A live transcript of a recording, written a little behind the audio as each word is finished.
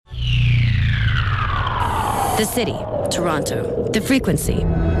The city, Toronto. The frequency,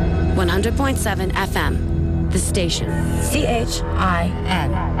 100.7 FM. The station, CHIN.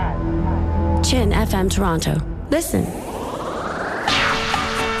 Chin FM Toronto. Listen.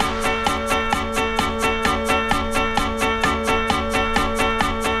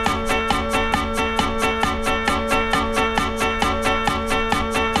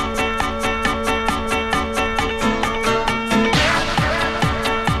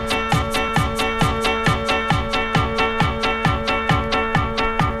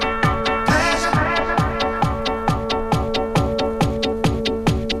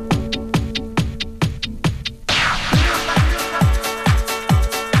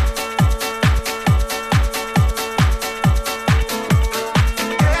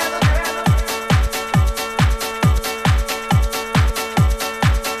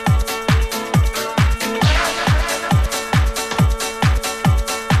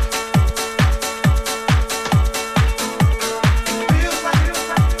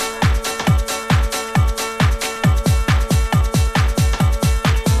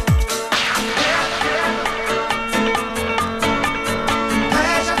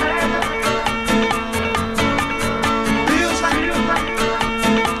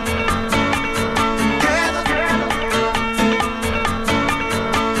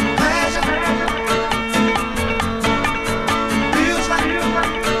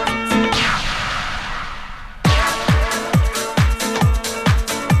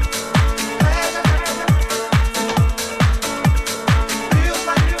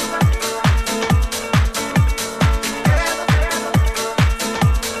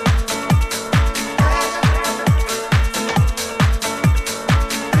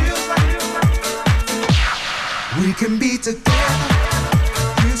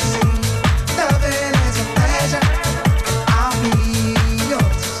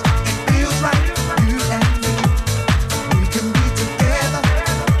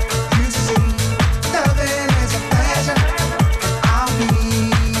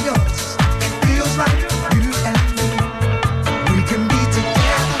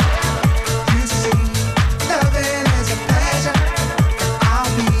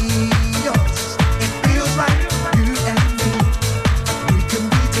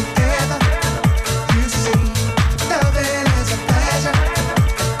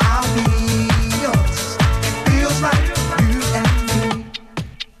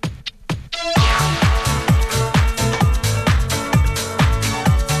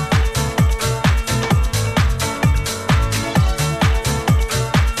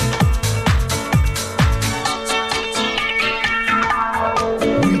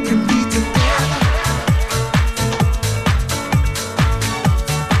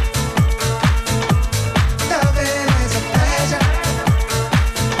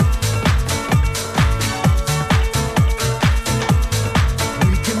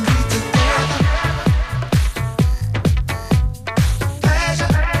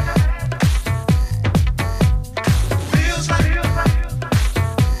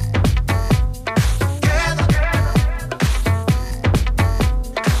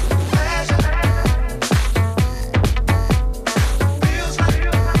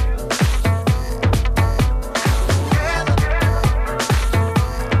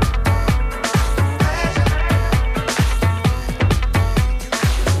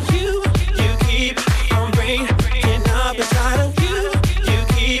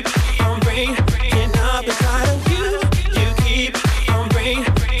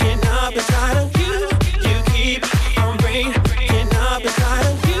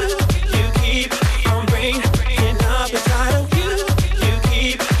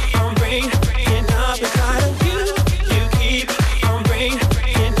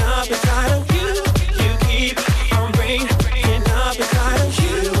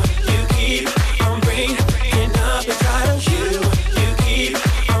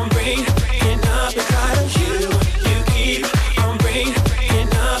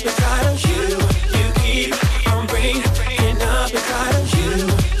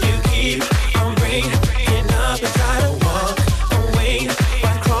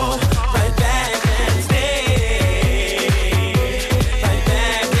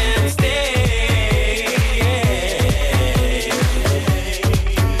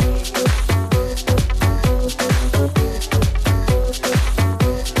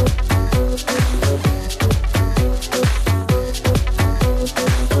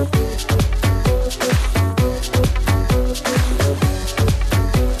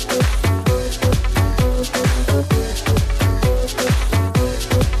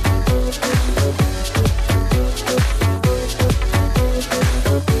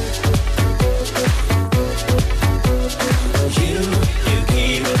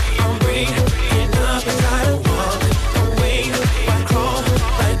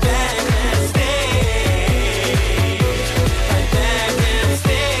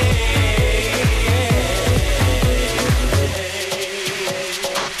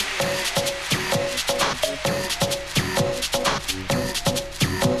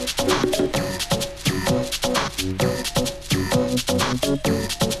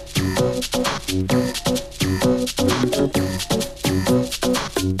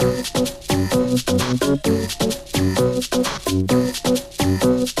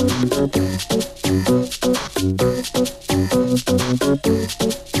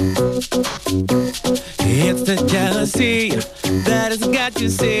 It's the jealousy that has got you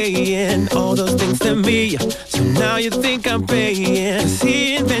saying all those things to me. So now you think I'm paying.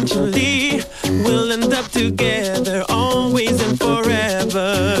 See, eventually we'll end up together, always and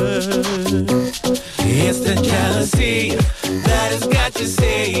forever. It's the jealousy that has got you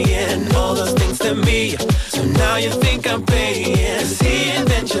saying all those things to me. So now you think I'm paying. See,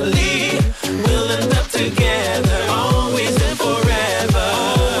 eventually we'll end up together, always and forever.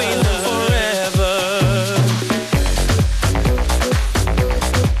 Always and forever.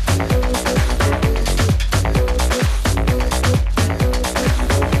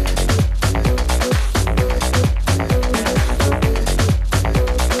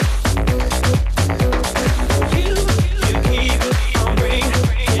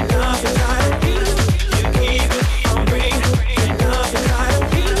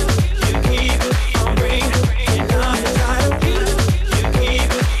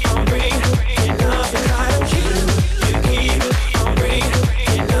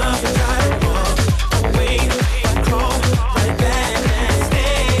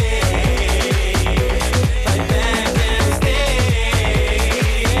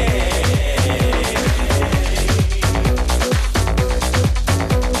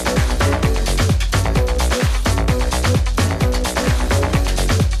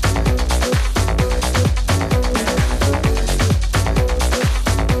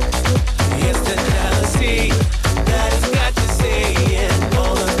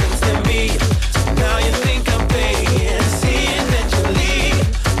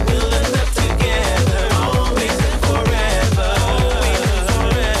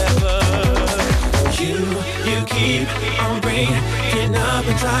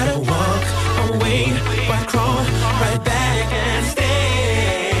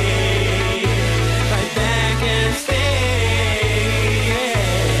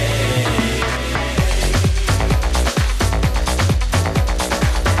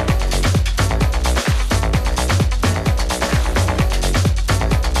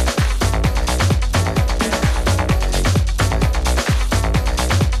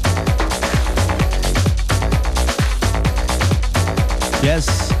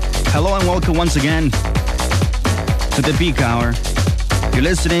 Welcome once again to the Peak Hour. You're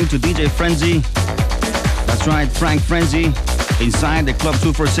listening to DJ Frenzy. That's right, Frank Frenzy, inside the Club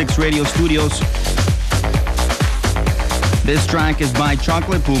 246 radio studios. This track is by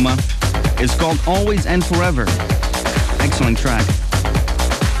Chocolate Puma. It's called Always and Forever. Excellent track.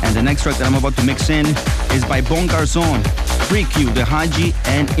 And the next track that I'm about to mix in is by Bon Garçon, Freak You, the Haji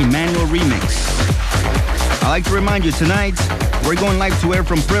and Emmanuel remix. I'd like to remind you, tonight we're going live to air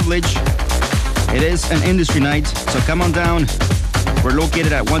from Privilege. It is an industry night, so come on down. We're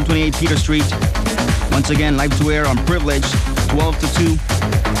located at 128 Peter Street. Once again, live to air on Privilege, 12 to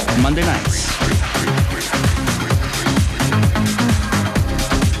 2, Monday nights.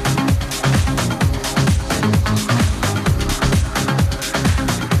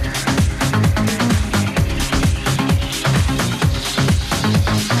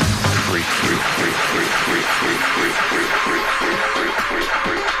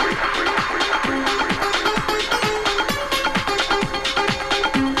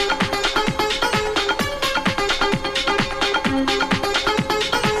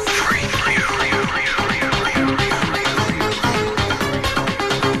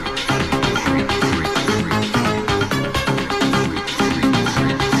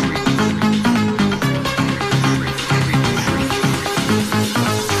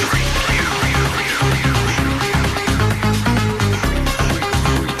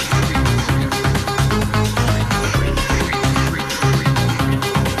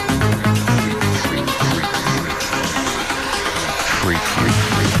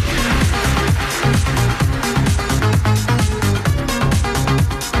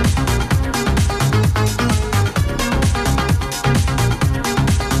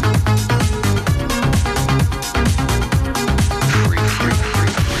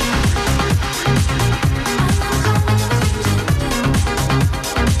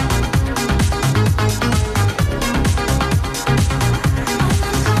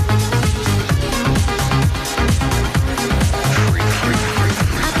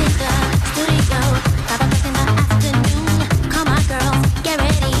 I think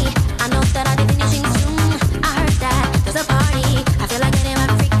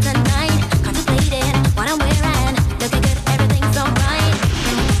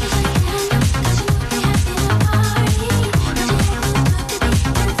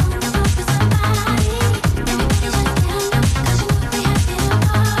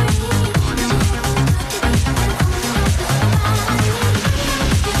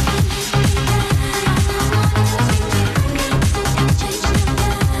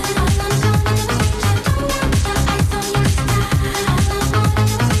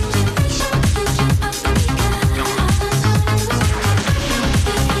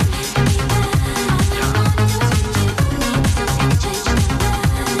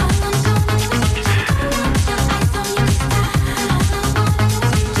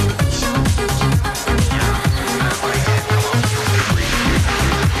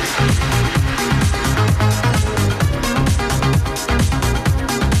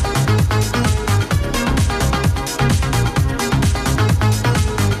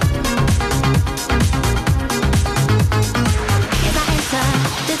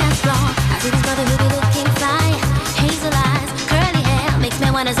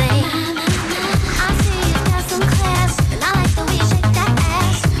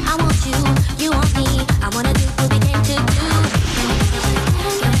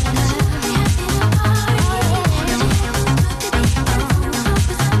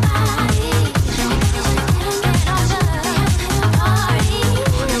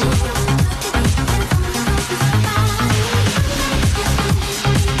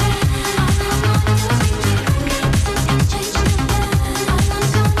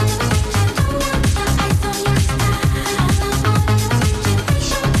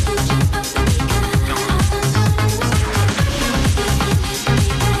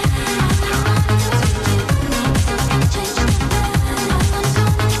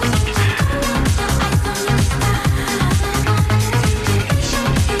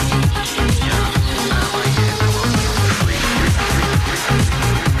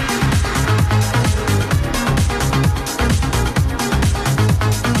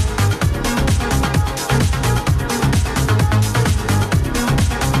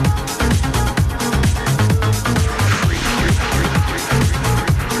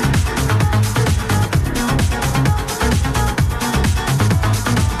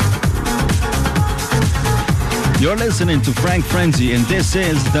You're listening to Frank Frenzy, and this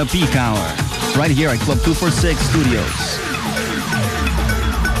is The Peak Hour, right here at Club 246 Studios.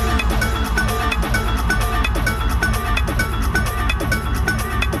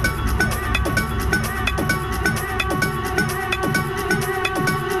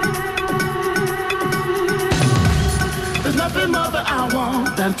 There's nothing more that I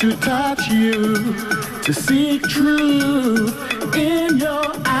want than to touch you, to seek truth in your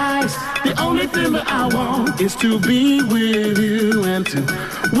eyes. The only thing that I want is to be with you and to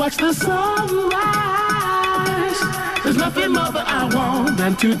watch the sunrise. There's nothing more that I want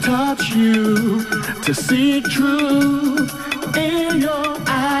than to touch you, to seek truth in your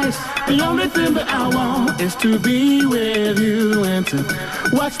eyes. The only thing that I want is to be with you and to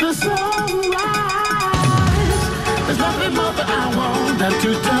watch the sunrise. There's nothing more that I want than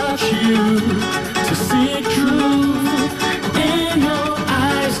to touch you, to seek truth in your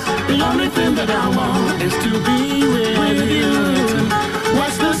eyes. The only thing that I want is to be with you and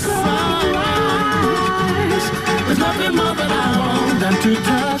watch the sunrise. There's nothing more that I want than to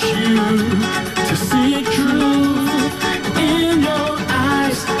touch you, to seek truth in your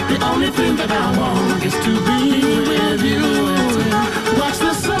eyes. The only thing that I want is to be with you and watch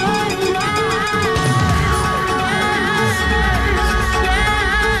the sunrise.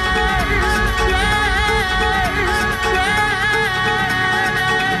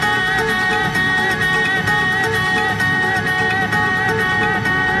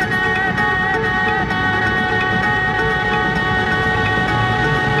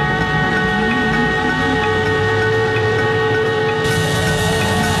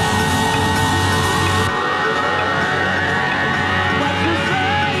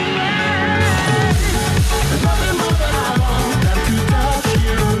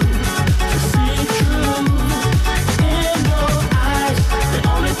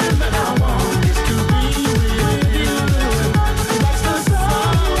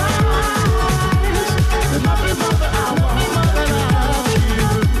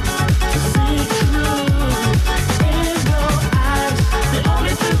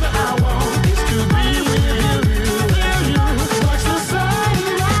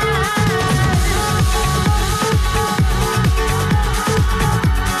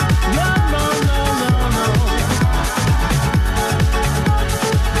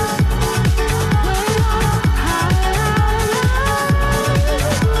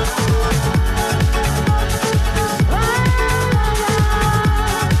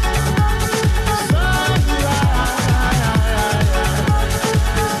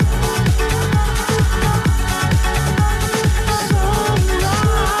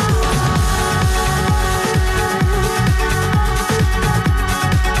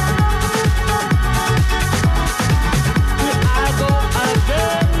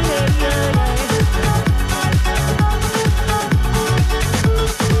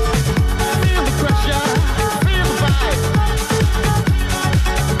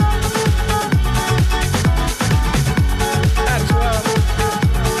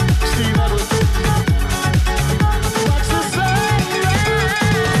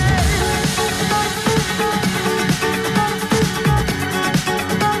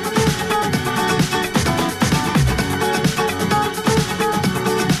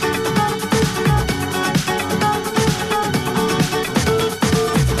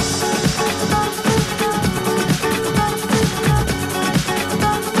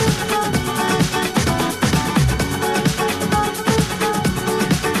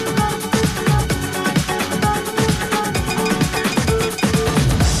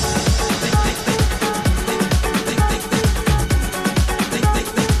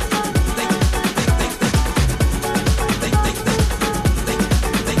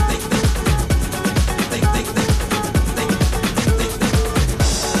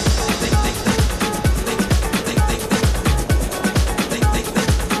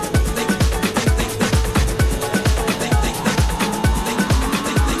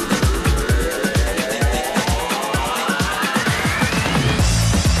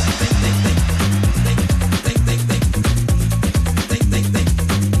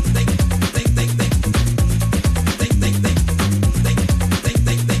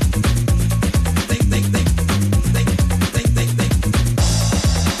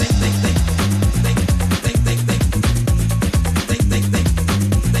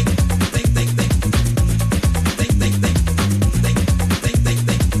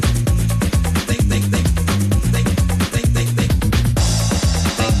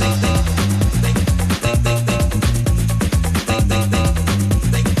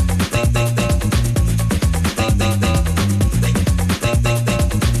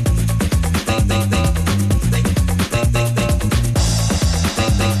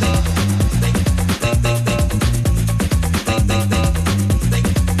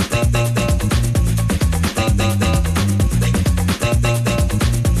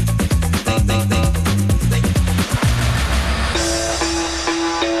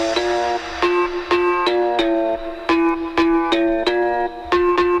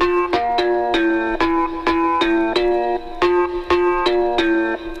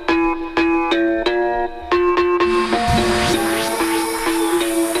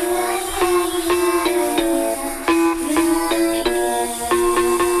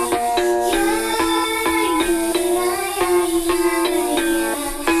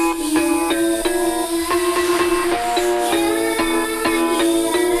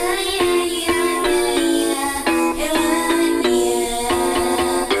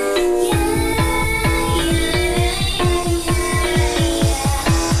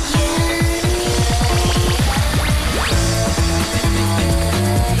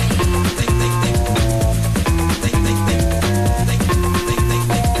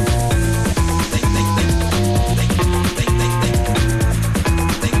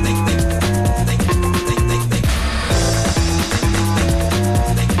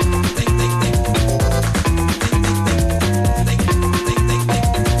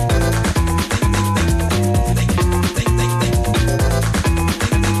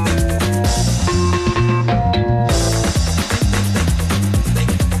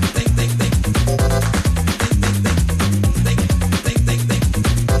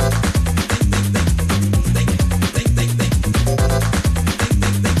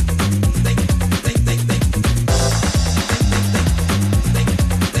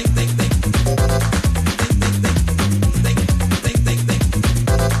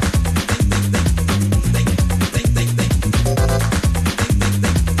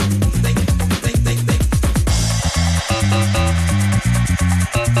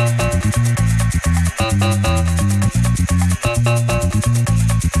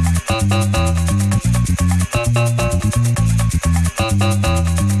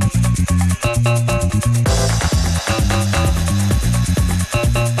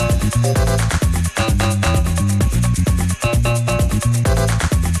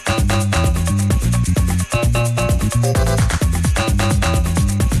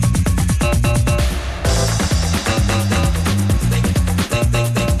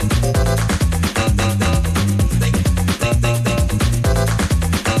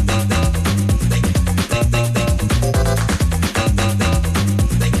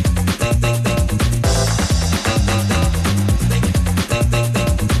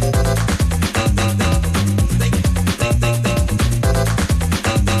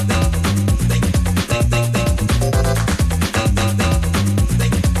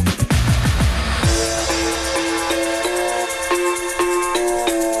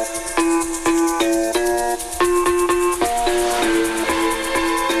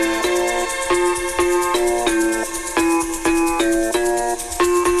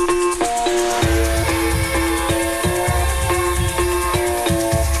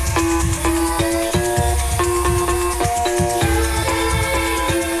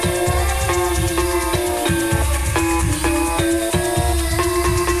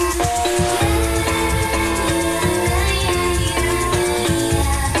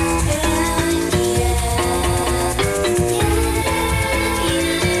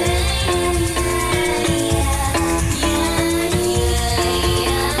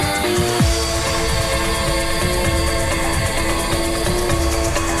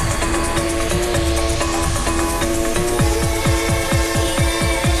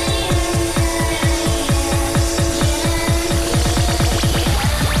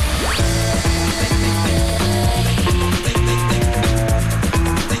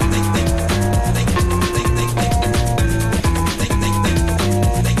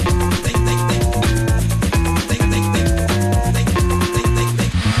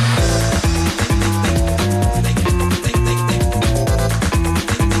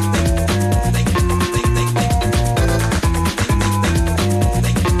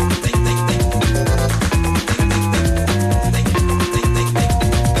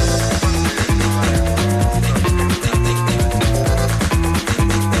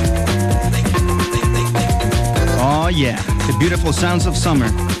 Beautiful sounds of summer.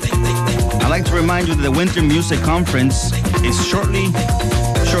 I'd like to remind you that the Winter Music Conference is shortly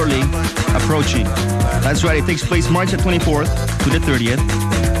approaching. That's right, it takes place March the 24th to the 30th.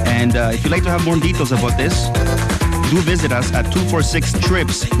 And if you'd like to have more details about this, do visit us at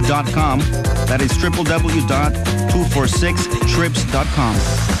 246trips.com. That is www.246trips.com.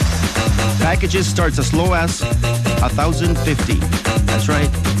 Packages starts as low as $1,050. That's right,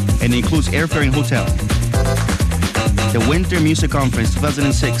 and it includes airfare and hotel. The Winter Music Conference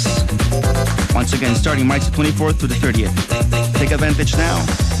 2006. Once again, starting March the 24th to the 30th. Take advantage now,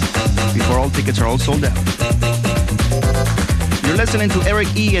 before all tickets are all sold out. You're listening to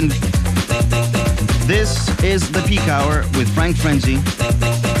Eric E. and this is The Peak Hour with Frank Frenzy.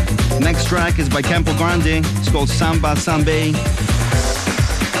 Next track is by Campo Grande. It's called Samba Sambe.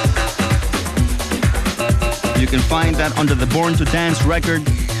 You can find that under the Born to Dance record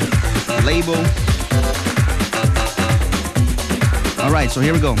label. All right, so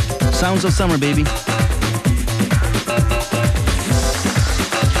here we go. Sounds of summer, baby.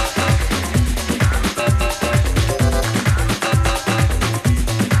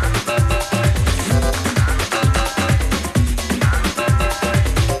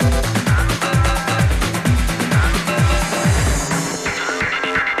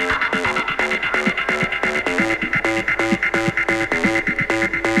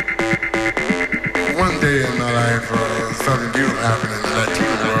 One day in my life, something beautiful happened in the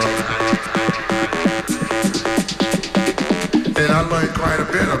Latino world. And I learned quite a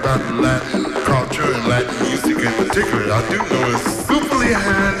bit about the Latin culture and Latin music in particular. I do know it's superly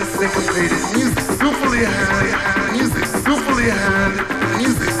highly syncopated music, superly highly music, superly highly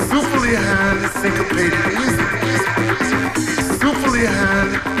music, superly highly syncopated music, superly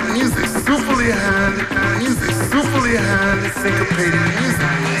highly music, superly highly music, superly highly syncopated music.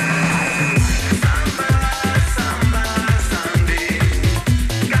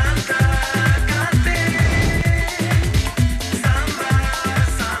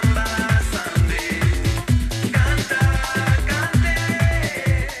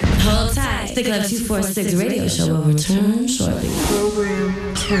 The Club 246 radio show will return shortly.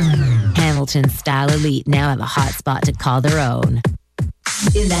 Hamilton Style Elite now have a hot spot to call their own.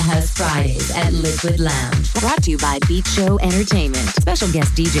 In the House Fridays at Liquid Lounge. Brought to you by Beat Show Entertainment. Special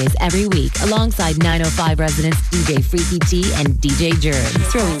guest DJs every week alongside 905 residents DJ Freaky T and DJ Germs.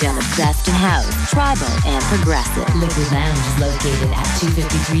 Throwing down the best in house, tribal, and progressive. Liquid Lounge is located at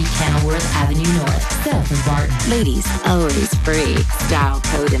 253 Kenilworth Avenue North, south of Barton. Ladies, always free. Style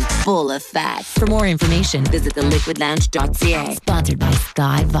code in full effect. For more information, visit theliquidlounge.ca. Sponsored by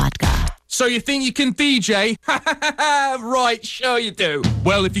Sky Vodka. So you think you can DJ? Right, sure you do.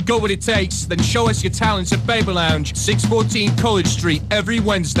 Well, if you got what it takes, then show us your talents at Baby Lounge, 614 College Street, every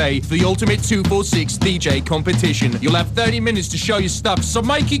Wednesday for the Ultimate 246 DJ competition. You'll have 30 minutes to show your stuff, so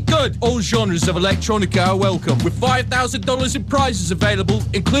make it good. All genres of electronica are welcome, with $5,000 in prizes available,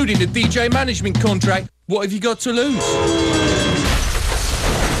 including a DJ management contract. What have you got to lose?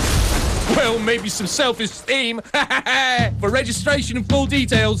 Well, maybe some self-esteem. For registration and full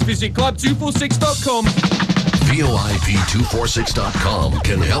details, visit club246.com. VOIP246.com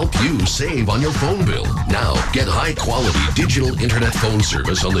can help you save on your phone bill. Now, get high-quality digital internet phone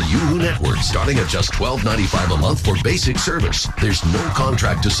service on the Yoohoo network, starting at just $12.95 a month for basic service. There's no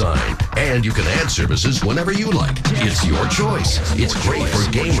contract to sign, and you can add services whenever you like. It's your choice. It's great for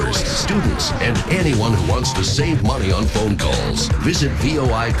gamers, students, and anyone who wants to save money on phone calls. Visit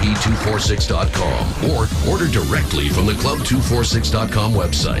VOIP246.com or order directly from the Club246.com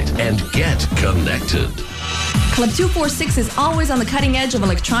website and get connected. Club 246 is always on the cutting edge of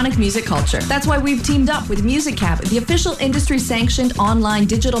electronic music culture. That's why we've teamed up with MusicCab, the official industry-sanctioned online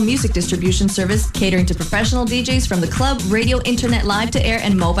digital music distribution service catering to professional DJs from the club, radio, internet, live-to-air,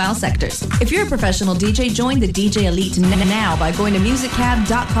 and mobile sectors. If you're a professional DJ, join the DJ Elite now by going to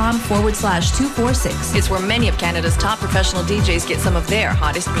musiccab.com/246. It's where many of Canada's top professional DJs get some of their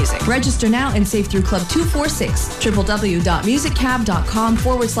hottest music. Register now and save through Club 246,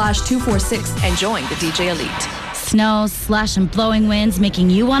 www.musiccab.com/246, and join the DJ Elite. Snow, slush, and blowing winds making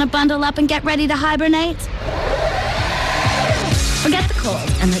you want to bundle up and get ready to hibernate? Forget the cold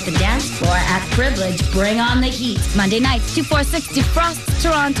and let the dance floor at Privilege bring on the heat. Monday nights, 246 defrosts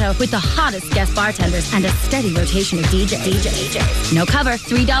Toronto with the hottest guest bartenders and a steady rotation of DJs. No cover,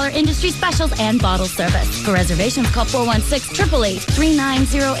 $3 industry specials, and bottle service. For reservations, call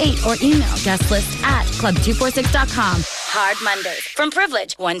 416-888-3908 or email guestlist@club246.com. Hard Mondays from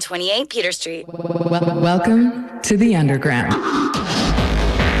Privilege, 128 Peter Street. Welcome to the underground.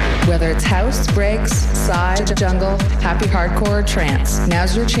 Whether it's house, breaks, side, jungle, happy hardcore, or trance,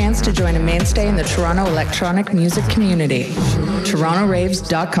 now's your chance to join a mainstay in the Toronto electronic music community.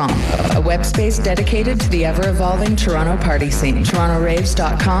 TorontoRaves.com, a web space dedicated to the ever-evolving Toronto party scene.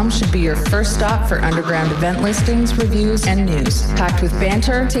 TorontoRaves.com should be your first stop for underground event listings, reviews, and news. Packed with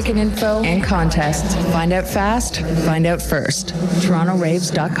banter, ticket info, and contests. Find out fast, find out first.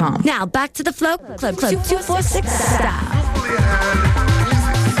 TorontoRaves.com. Now back to the flow, Club 246 style.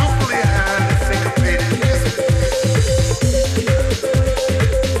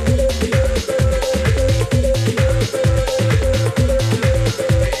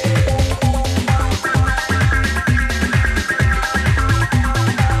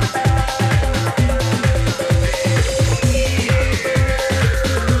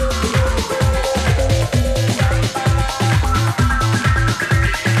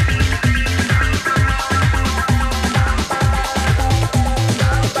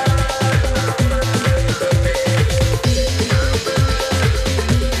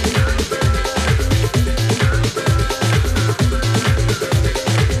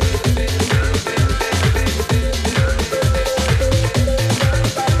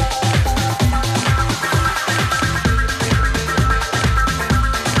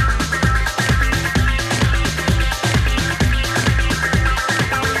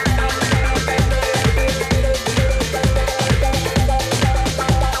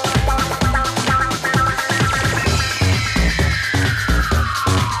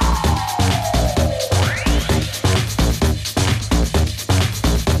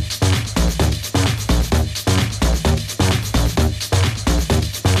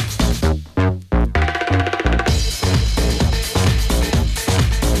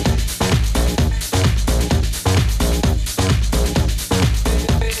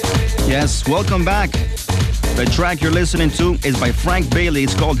 Yes, welcome back. The track you're listening to is by Frank Bailey.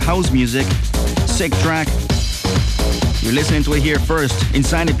 It's called House Music. Sick track. You're listening to it here first,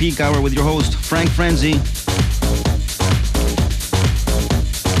 inside the peak hour with your host, Frank Frenzy.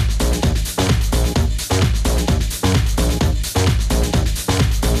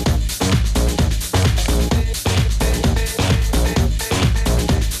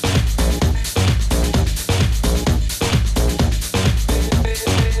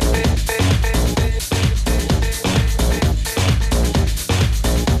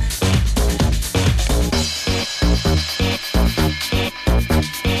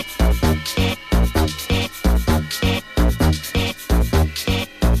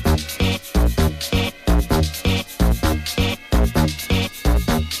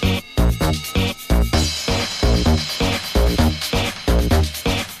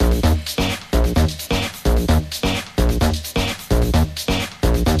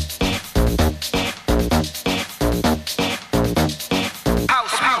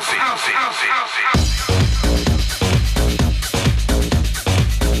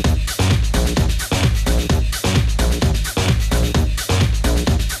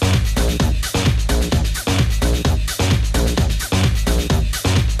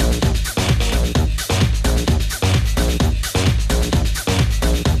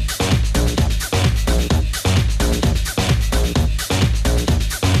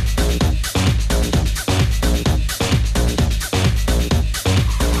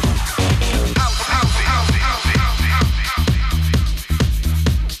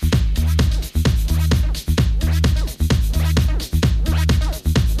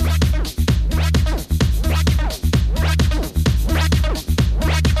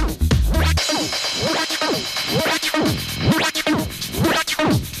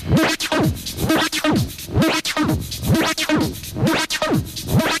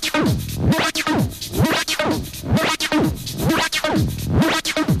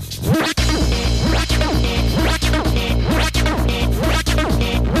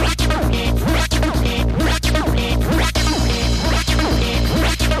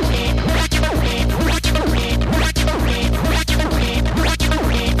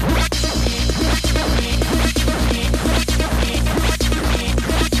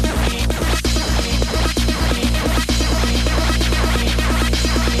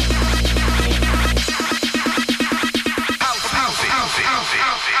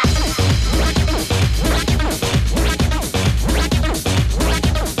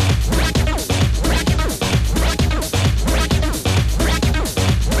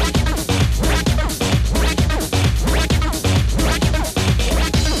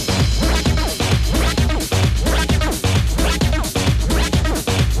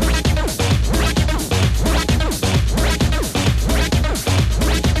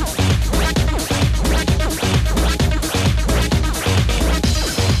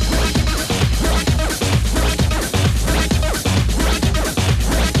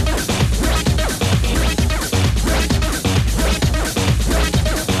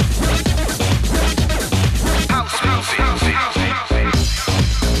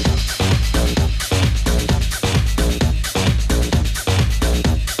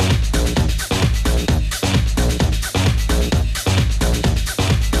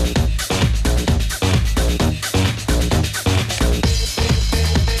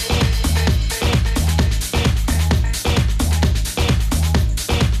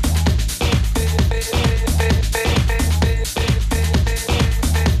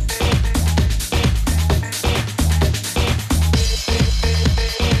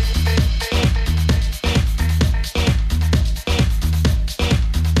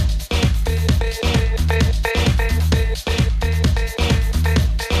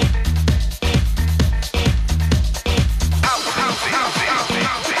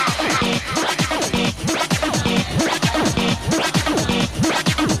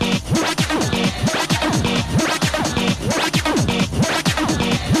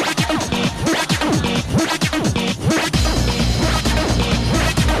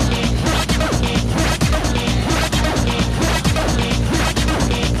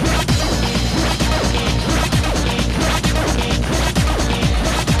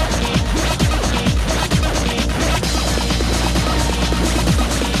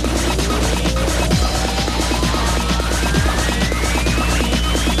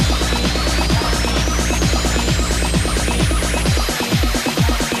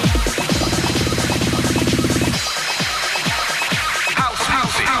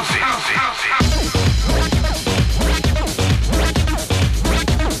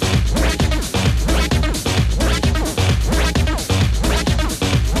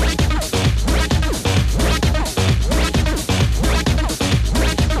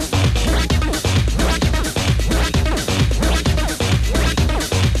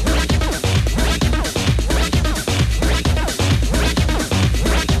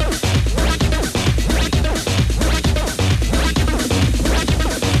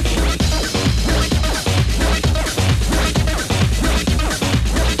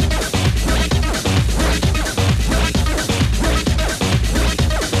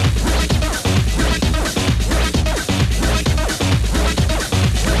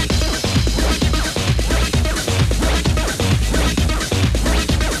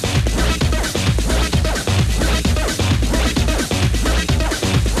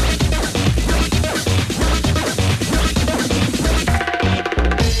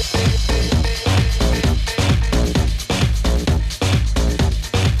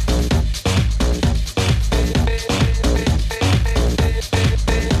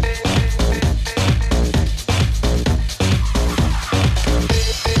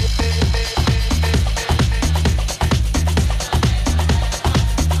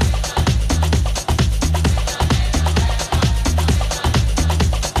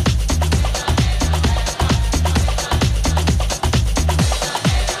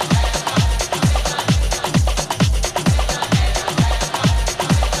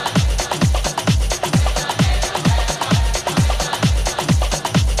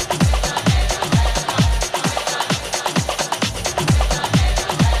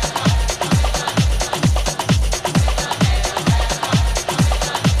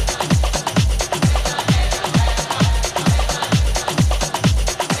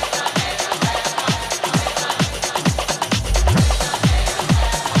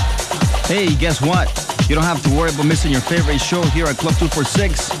 Hey, guess what? You don't have to worry about missing your favorite show here at Club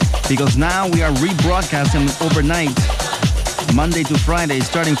 246 because now we are rebroadcasting overnight, Monday to Friday,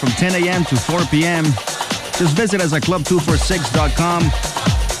 starting from 10 a.m. to 4 p.m. Just visit us at club246.com.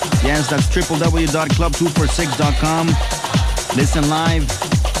 Yes, that's www.club246.com. Listen live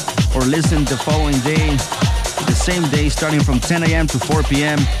or listen the following day, the same day, starting from 10 a.m. to 4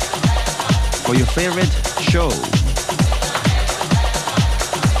 p.m. for your favorite show.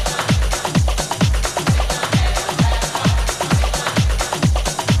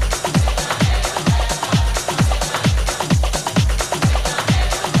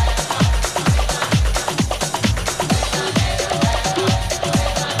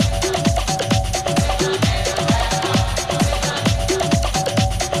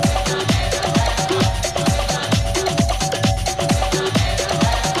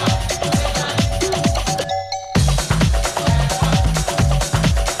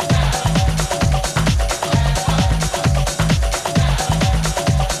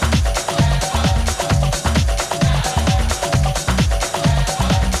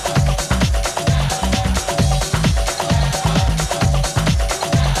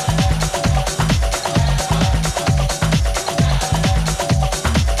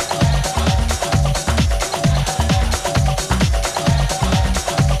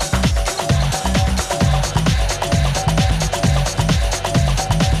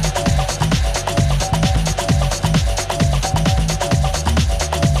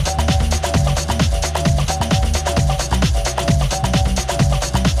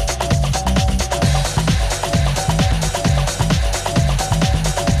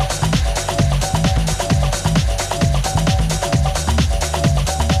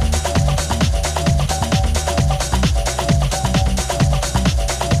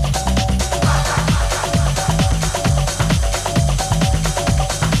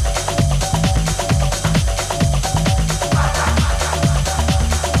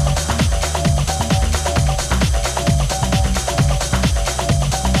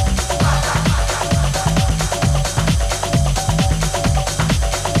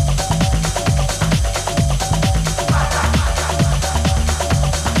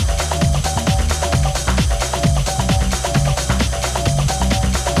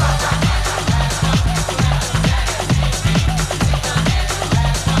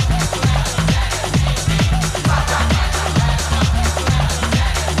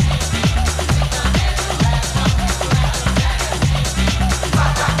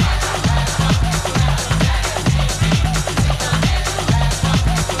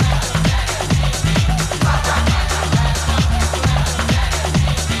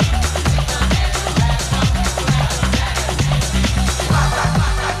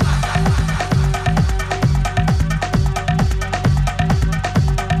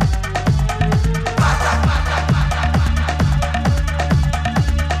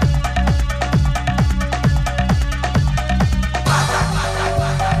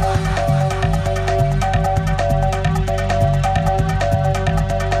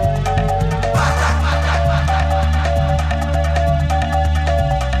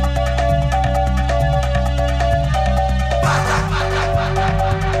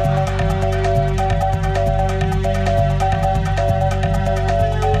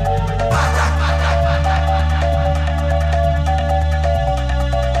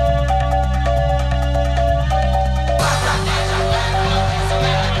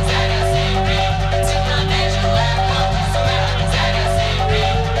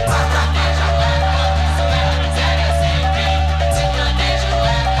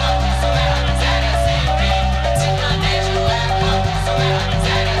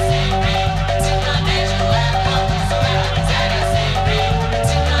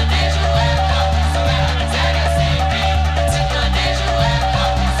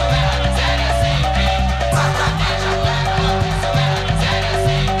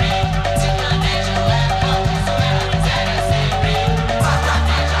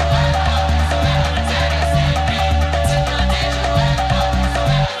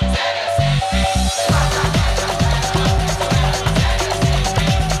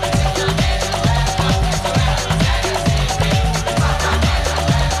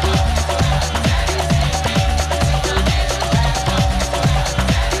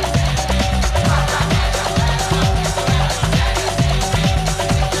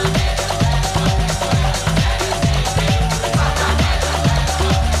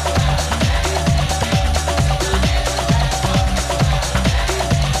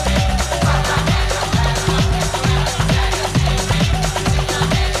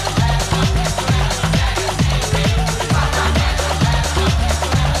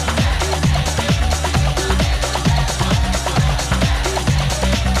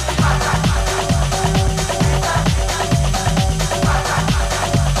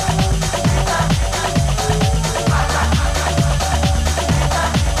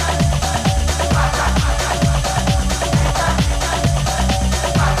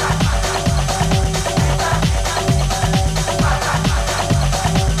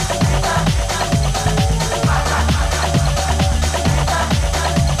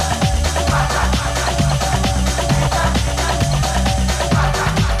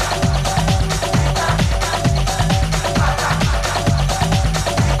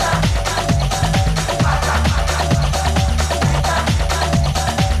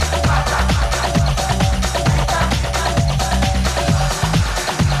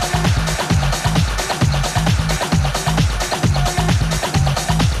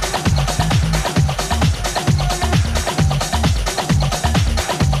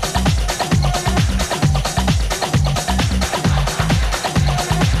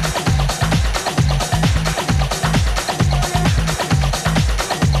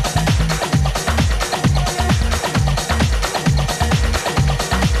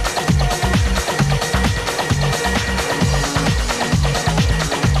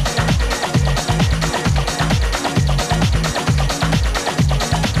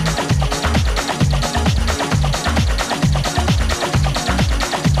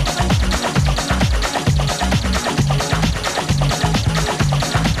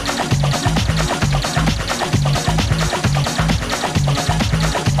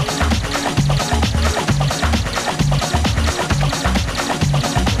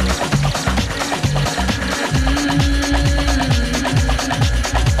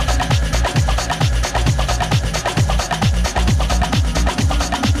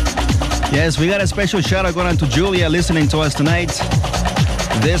 Yes, we got a special shout out going on to Julia listening to us tonight.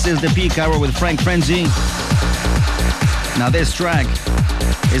 This is the Peak Hour with Frank Frenzy. Now this track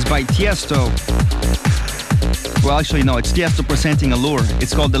is by Tiesto. Well, actually, no, it's Tiesto presenting Allure.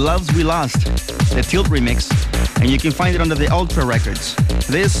 It's called The Loves We Lost, the Tilt remix, and you can find it under the Ultra Records.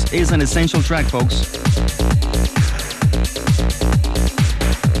 This is an essential track, folks.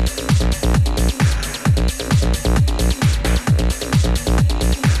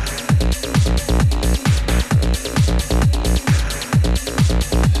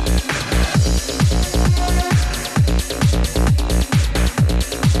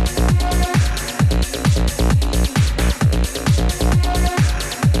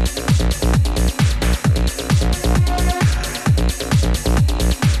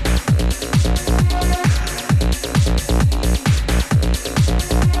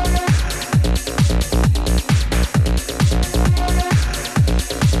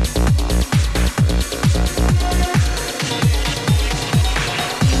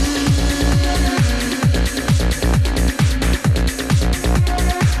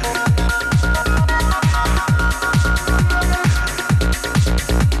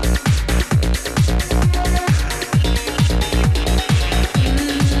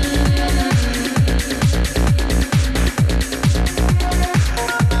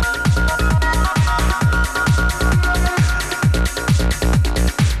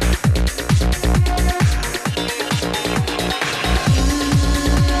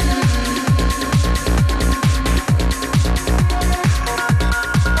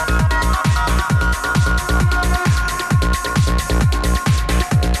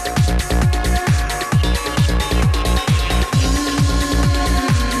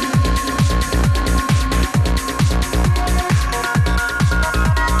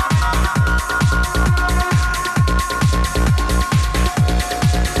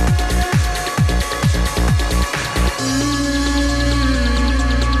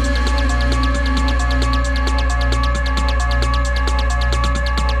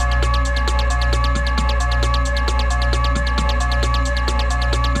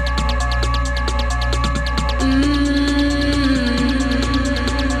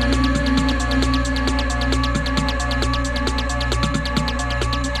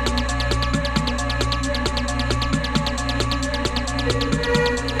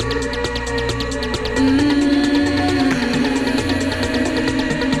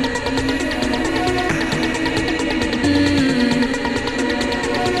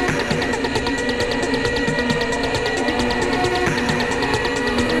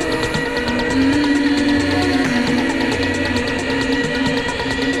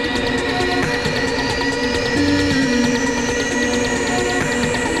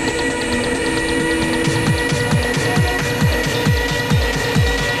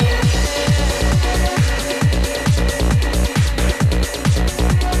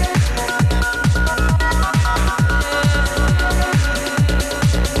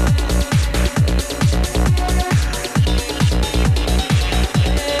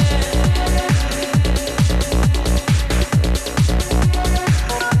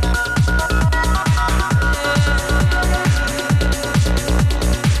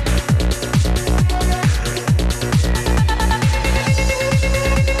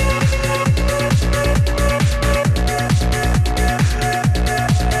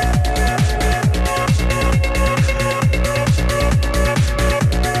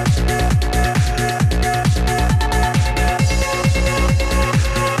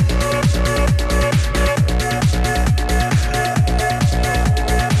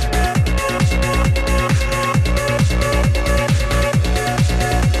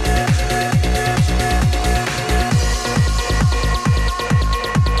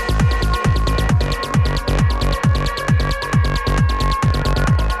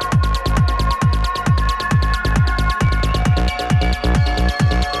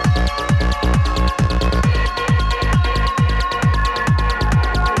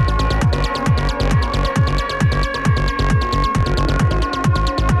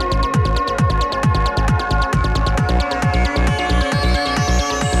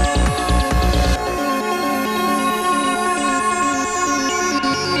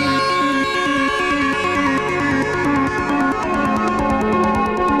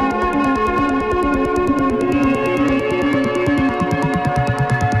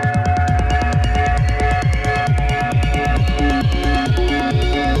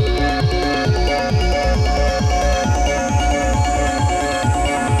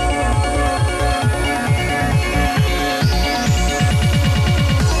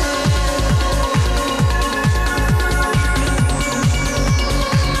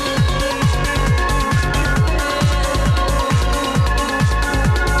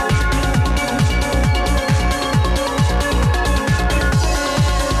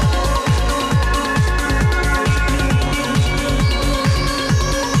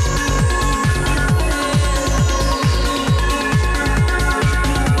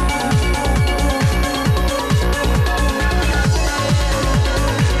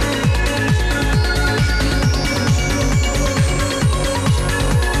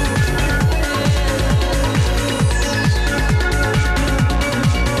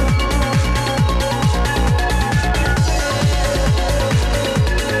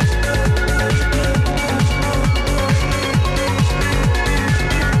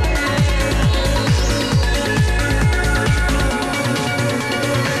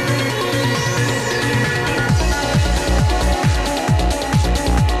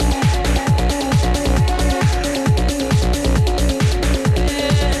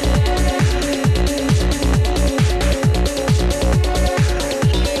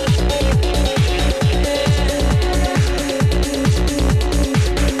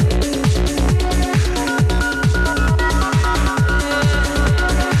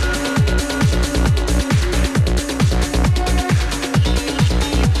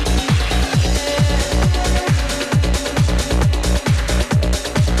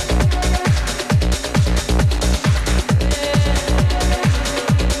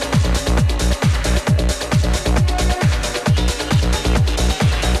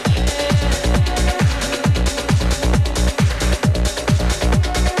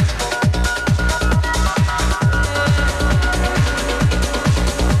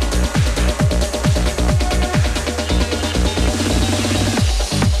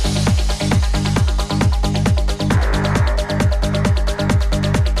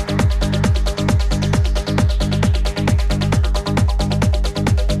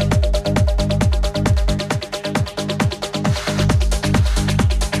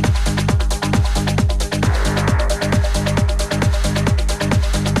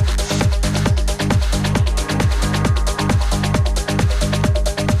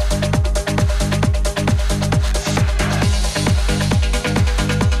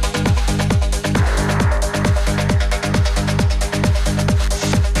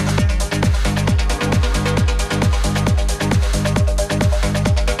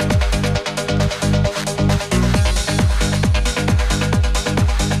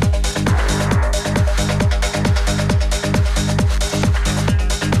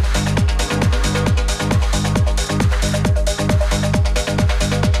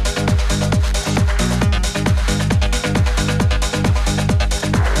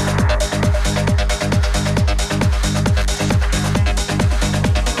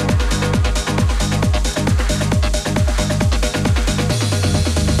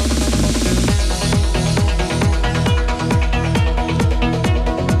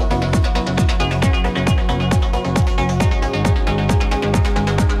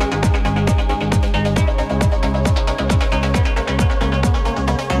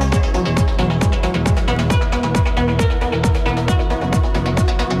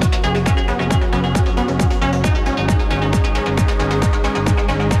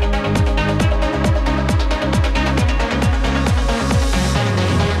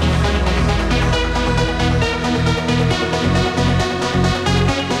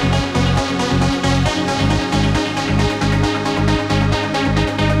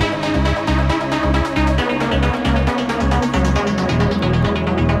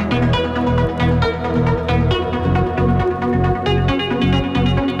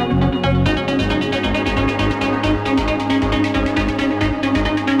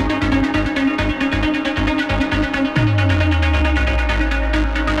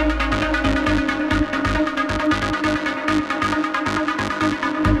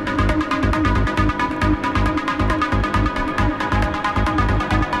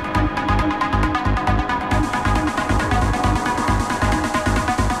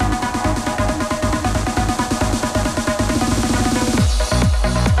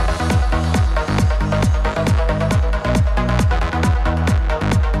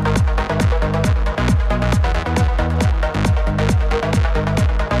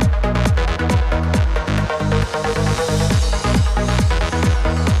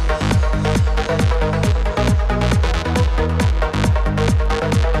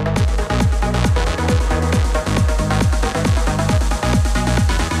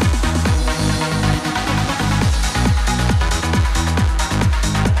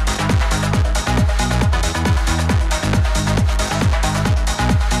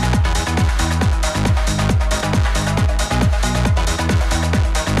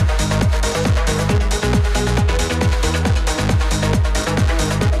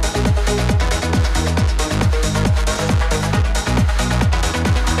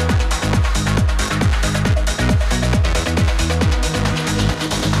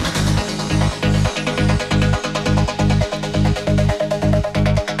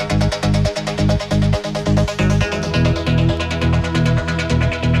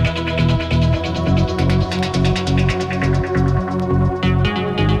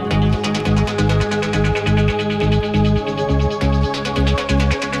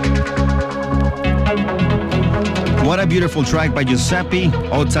 beautiful track by Giuseppe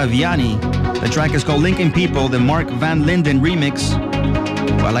Ottaviani. The track is called Linking People, the Mark Van Linden remix.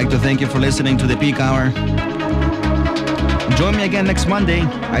 Well, I'd like to thank you for listening to the Peak Hour. Join me again next Monday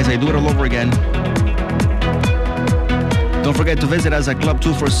as I do it all over again. Don't forget to visit us at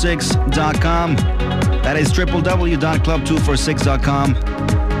club246.com. That is www.club246.com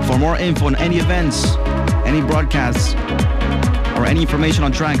for more info on any events, any broadcasts, or any information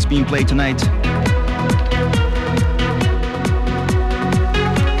on tracks being played tonight.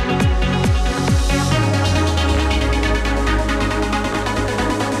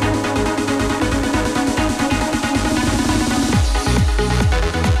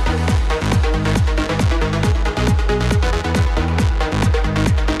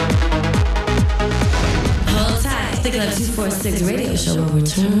 Club 246 radio show will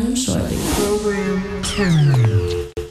return shortly. Program 10.